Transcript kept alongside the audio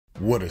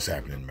What is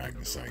happening,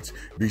 Magnusites?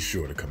 Be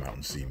sure to come out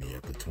and see me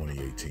at the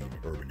 2018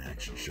 Urban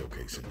Action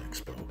Showcase and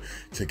Expo.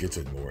 Tickets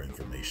and more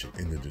information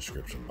in the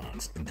description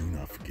box. And do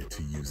not forget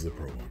to use the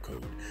promo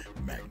code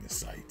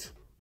Magnusite.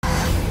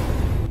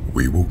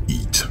 We will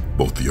eat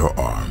both your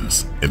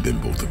arms and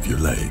then both of your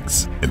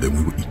legs. And then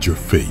we will eat your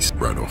face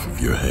right off of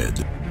your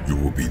head. You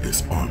will be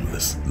this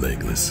armless,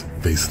 legless,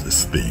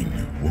 faceless thing,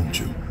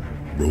 won't you?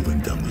 Rolling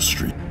down the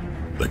street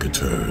like a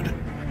turd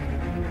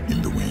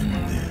in the wind.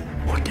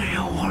 What the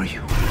hell are you?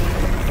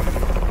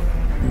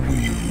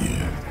 We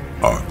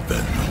are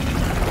Venom.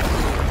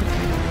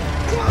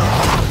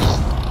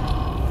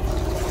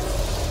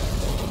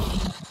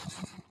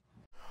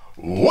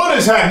 What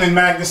is happening,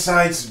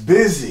 Magnusites?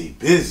 Busy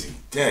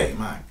day,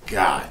 my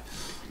God.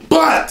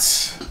 But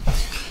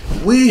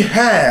we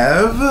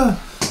have,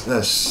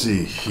 let's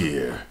see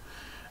here,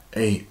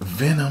 a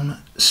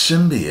Venom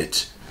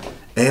Symbiote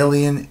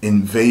Alien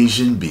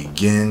Invasion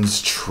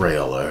Begins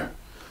trailer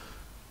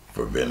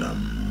for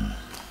Venom.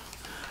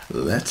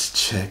 Let's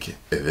check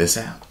this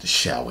out,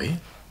 shall we?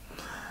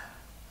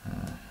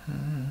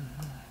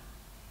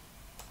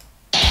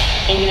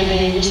 Are you gonna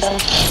behave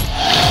yourself?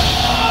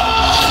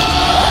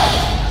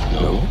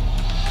 No.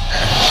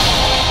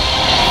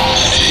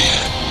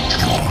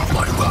 You're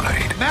my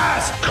ride.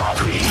 Mask!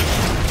 Copy.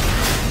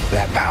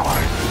 That power,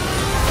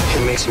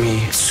 it makes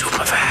me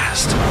super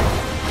fast.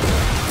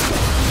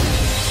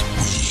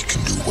 We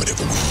can do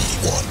whatever we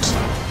want.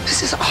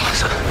 This is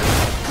awesome.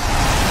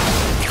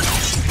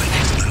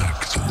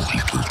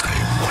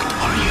 What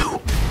are you?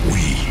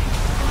 We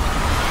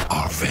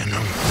are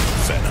Venom.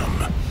 Venom.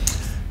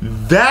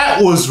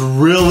 That was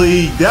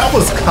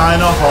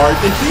kind of hard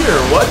to hear,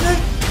 wasn't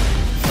it?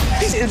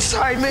 He's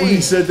inside me. When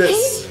he said that.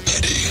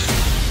 Eddie.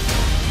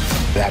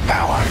 That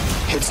power,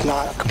 it's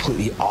not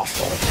completely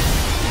awful.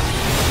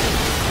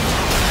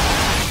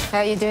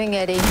 How you doing,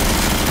 Eddie?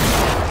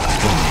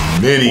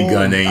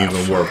 Minigun ain't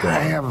even work I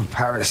on. have a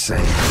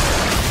parasite.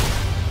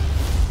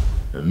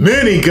 The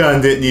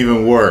minigun didn't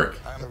even work.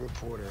 I'm a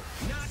reporter.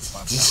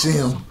 Did you see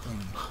him?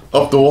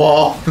 Up the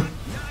wall.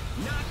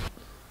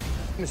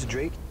 Mr.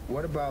 Drake,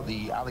 what about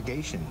the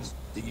allegations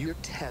that your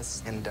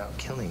tests end up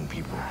killing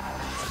people?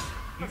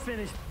 You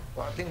finished.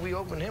 Well, I think we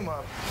opened him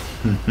up.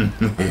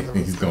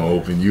 He's gonna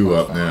open you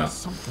up now.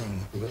 Something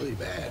really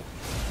bad.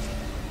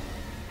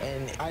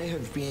 And I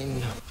have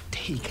been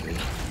taken.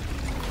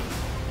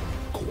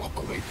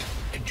 Cooperate,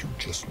 and you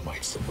just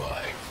might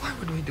survive. Why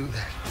would we do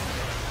that?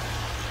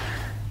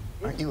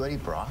 Aren't you Eddie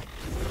Brock?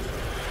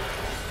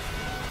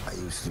 I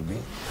used to be.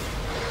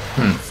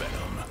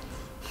 Venom.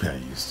 I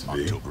used to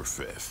be. October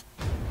 5th.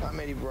 I'm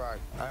Eddie Brock.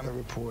 I'm a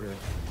reporter.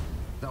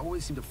 I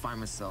always seem to find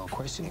myself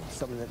questioning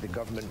something that the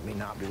government may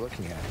not be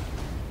looking at.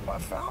 I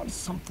found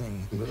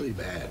something really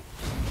bad.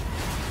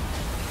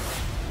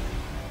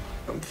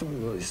 I'm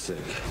feeling really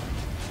sick.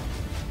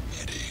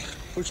 Eddie.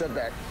 Who said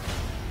that?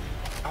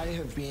 I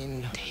have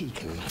been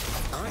taken.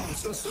 I'm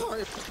so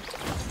sorry.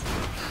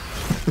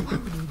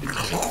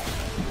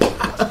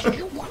 What do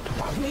you want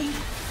about me?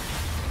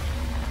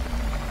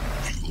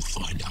 You will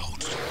find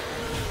out.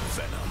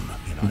 Venom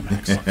in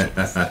IMAX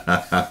October 5th.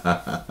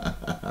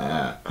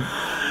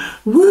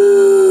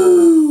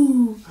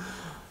 Woo!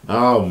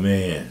 Oh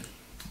man,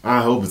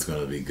 I hope it's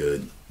gonna be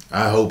good.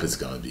 I hope it's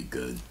gonna be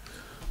good.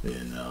 You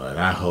know, and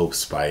I hope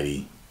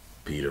Spidey,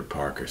 Peter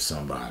Parker,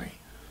 somebody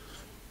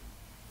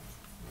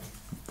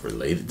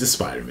related to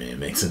Spider-Man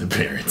makes an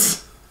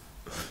appearance,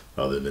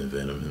 other than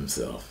Venom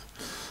himself.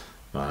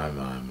 My.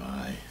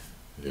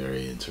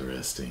 Very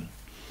interesting.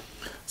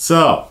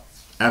 So,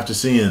 after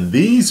seeing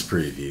these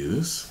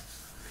previews,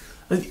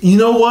 you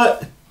know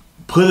what?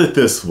 Put it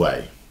this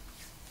way.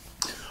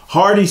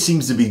 Hardy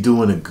seems to be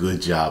doing a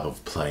good job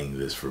of playing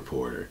this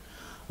reporter.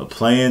 Of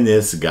playing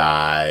this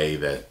guy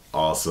that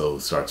also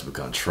starts to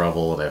become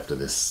troubled after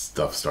this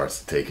stuff starts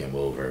to take him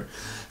over.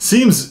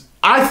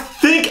 I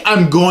think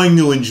I'm going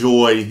to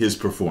enjoy his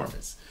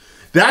performance.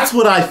 That's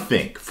what I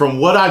think from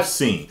what I've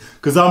seen,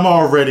 because I'm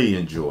already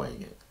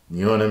enjoying it.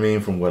 You know what I mean?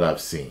 From what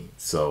I've seen.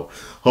 So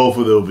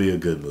hopefully it'll be a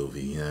good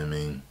movie. You know what I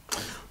mean?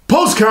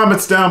 Post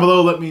comments down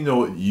below. Let me know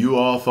what you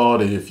all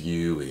thought. If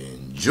you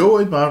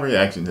enjoyed my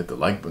reaction, hit the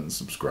like button,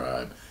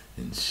 subscribe,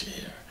 and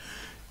share.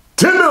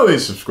 10 million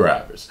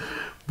subscribers.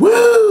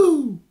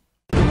 Woo!